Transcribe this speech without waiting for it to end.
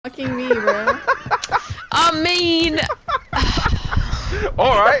Fucking me, bro. I mean...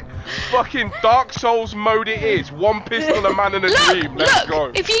 Alright, fucking Dark Souls mode it is. One pistol, a man and a dream. Let's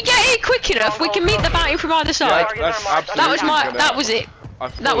go. If you get here quick enough, we can meet the bounty from either side. Yeah, that's that was it.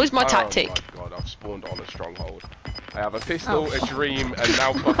 Spawned, That was my tactic. Oh my god, I've spawned on a stronghold. I have a pistol, a dream, and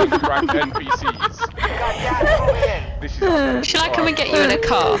now fucking cracked NPCs. This is Shall I come and get you in a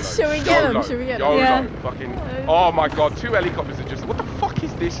car? Should we get him? Should we get him? YOLO, Yeah. fucking. Oh my god, 2 helicopters are just. What the fuck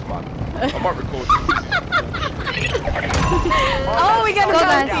is this, man? I might record this. Oh, we got a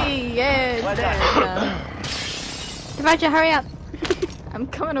bounty! Yes! Roger, hurry up. I'm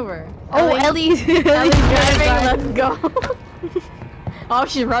coming over. Oh, Ellie's Ellie's driving, let's go. Oh,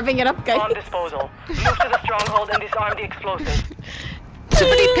 she's revving it up, guys. On disposal. Move to the stronghold and disarm the explosives.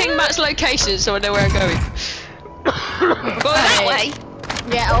 Somebody ping Matt's location so I know where I'm going. Go that way!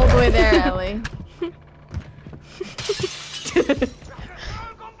 Yeah, all the way there, Ellie.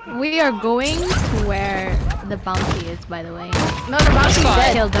 We are going to where the bounty is, by the way. No, the bounty's fine.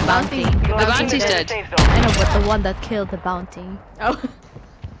 dead. Killed the bounty. The bounty's dead. Safe zone. I know, but the one that killed the bounty. Oh.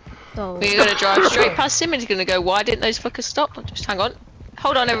 So We're gonna drive straight past him and he's gonna go, why didn't those fuckers stop? Just hang on.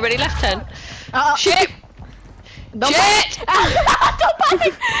 Hold on everybody, left turn. Shit! Don't Shit! Don't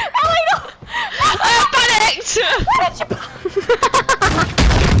panic! Ellie, no! I panicked!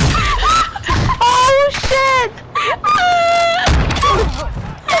 oh shit!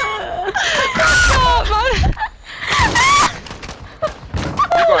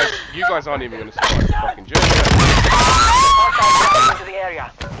 You guys aren't even gonna survive the fucking journey. Into the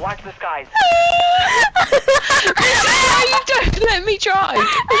area. Watch the skies. You don't let me drive!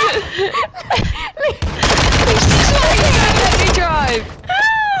 Please just let me drive!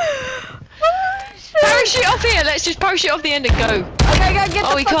 Parachute off here, let's just parachute off the end and go. Okay, go get Oh,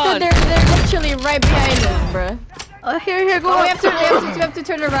 the we fuck can't. They're literally right behind us, bruh. Oh, here, go. Oh, we have to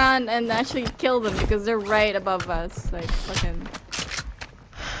turn around and actually kill them because they're right above us. Like, fucking...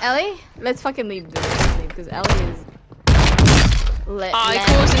 Ellie? Let's fucking leave this. Because Ellie is... I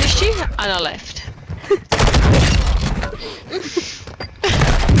caused an issue and I left.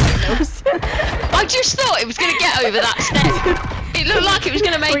 I just thought it was going to get over that step. It looked like it was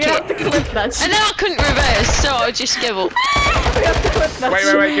going to make We're gonna it. have to clip that shit. And then I couldn't reverse, so I just give up. We have to clip that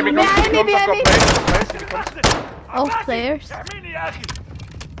shit. Wait, give me guns, I've got players. Oh, players.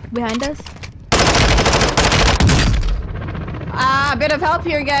 Behind us. A bit of help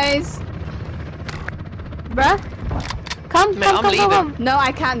here, guys. Bruh. Come. I'm leaving. No,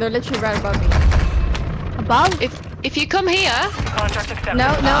 I can't. They're literally right above me. Above? If you come here, Contract accepted.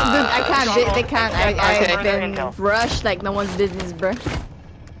 No, dude, I can't. They can't. Okay. I've been rushed like no one's business, bro.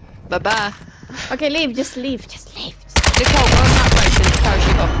 bye bye. Okay, leave. Just leave. Nicole, go on that place and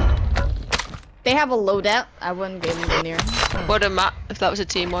parachute off. They have a loadout. I wouldn't get anywhere near. Well done, Matt, if that was a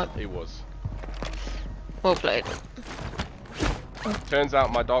team wipe. It was. Well played. Turns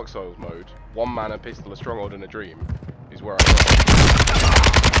out my Dark Souls mode, 1 man, a pistol, a stronghold, and a dream, is where I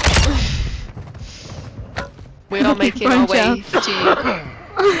We are making our way to...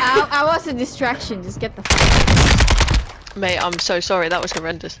 I was a distraction. Just get the fuck. Mate, I'm so sorry, that was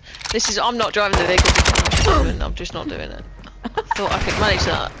horrendous. I'm not driving the vehicle. I'm just not doing it. I thought I could manage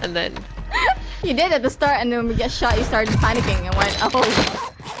that, and then... You did at the start, and then when we get shot, you started panicking and went, "Oh,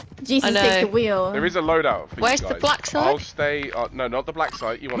 Jesus, take the wheel." There is a loadout for Where's you the guys. black site? I'll stay. No, not the black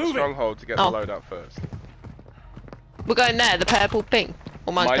site. You want the stronghold to get the loadout first. We're going there, the purple ping.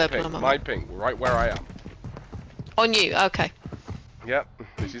 Or mine's purple. My ping, right where I am. On you, okay. Yep,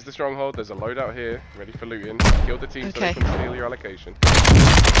 this is the stronghold. There's a loadout here, ready for looting. Kill the team so they can steal your allocation.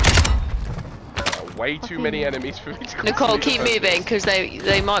 Way too many enemies for me to. Nicole, keep moving because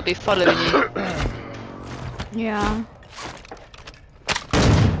they might be following you. Yeah.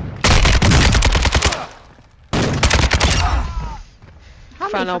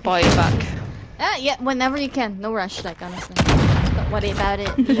 Fran, I'll buy you back. Yeah, whenever you can. No rush, like honestly. Don't worry about it.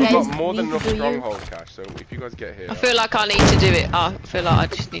 You I've guys got more than need enough to do you. stronghold cash, so if you guys get here. I feel like I need to do it. I feel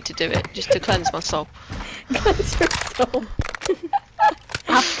like I just need to do it just to cleanse my soul. Cleanse your soul.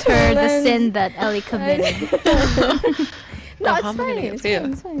 After the sin that Ellie committed. No, I'm it's gonna fine. get It's here.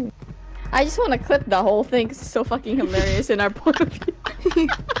 fine. It's fine. I just want to clip the whole thing 'cause it's so fucking hilarious in our point of view.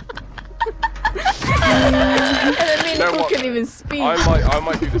 And I mean, You know who what, can though? even speak? I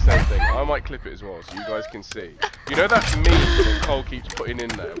might do the same thing. I might clip it as well, so you guys can see. You know that meme that Cole keeps putting in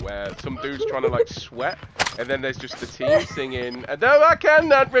there, where some dude's trying to like sweat, and then there's just the team singing, and though I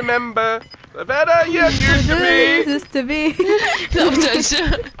cannot remember, the better you used to be. Used to be.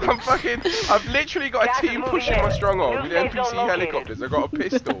 I've literally got a team pushing my stronghold with NPC helicopters. I've got a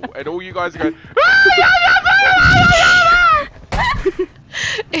pistol, and all you guys are going.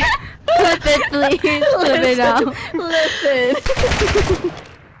 Clip it, please. Clip it out. Listen.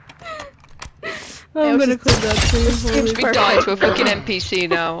 I'm gonna clip that too. We died to a fucking NPC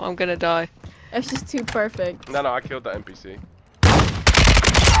now. I'm gonna die. It's just too perfect. No, I killed that NPC.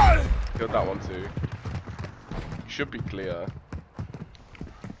 Killed that one too. Should be clear.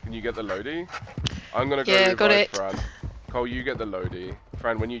 Can you get the loadie? I'm gonna go Yeah, got revive it. Fran. Cole, you get the loadie.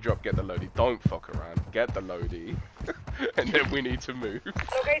 Fran, when you drop, get the loadie. Don't fuck around. Get the loadie. And then we need to move.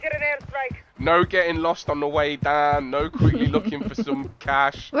 Located an airstrike. No getting lost on the way down. No quickly looking for some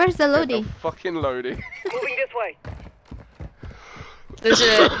cash. Where's the Get loadie? the fucking loadie. Moving this way. There's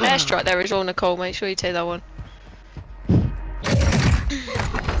an airstrike there as well, Nicole. Make sure you take that one.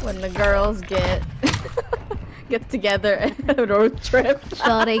 When the girls get together and a road trip.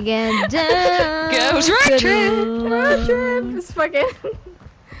 Gotta get down. Girls road trip. Road trip. It's fucking.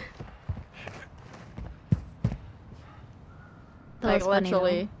 That Like was funny, though.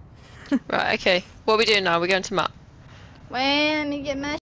 literally. Right, okay. What are we doing now? We're going to map. When you get mashed.